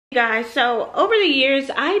Guys, so over the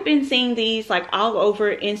years I've been seeing these like all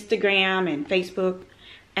over Instagram and Facebook,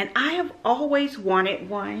 and I have always wanted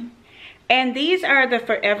one. And these are the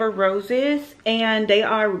Forever Roses, and they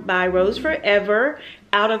are by Rose Forever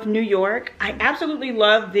out of New York. I absolutely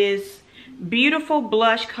love this beautiful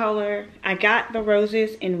blush color. I got the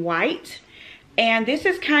roses in white, and this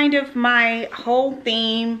is kind of my whole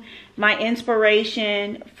theme, my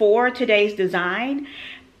inspiration for today's design.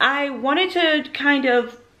 I wanted to kind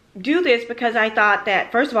of do this because I thought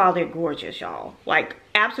that, first of all, they're gorgeous, y'all, like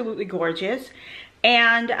absolutely gorgeous.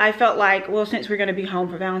 And I felt like, well, since we're going to be home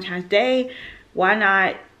for Valentine's Day, why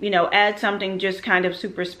not, you know, add something just kind of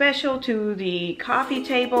super special to the coffee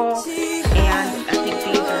table. And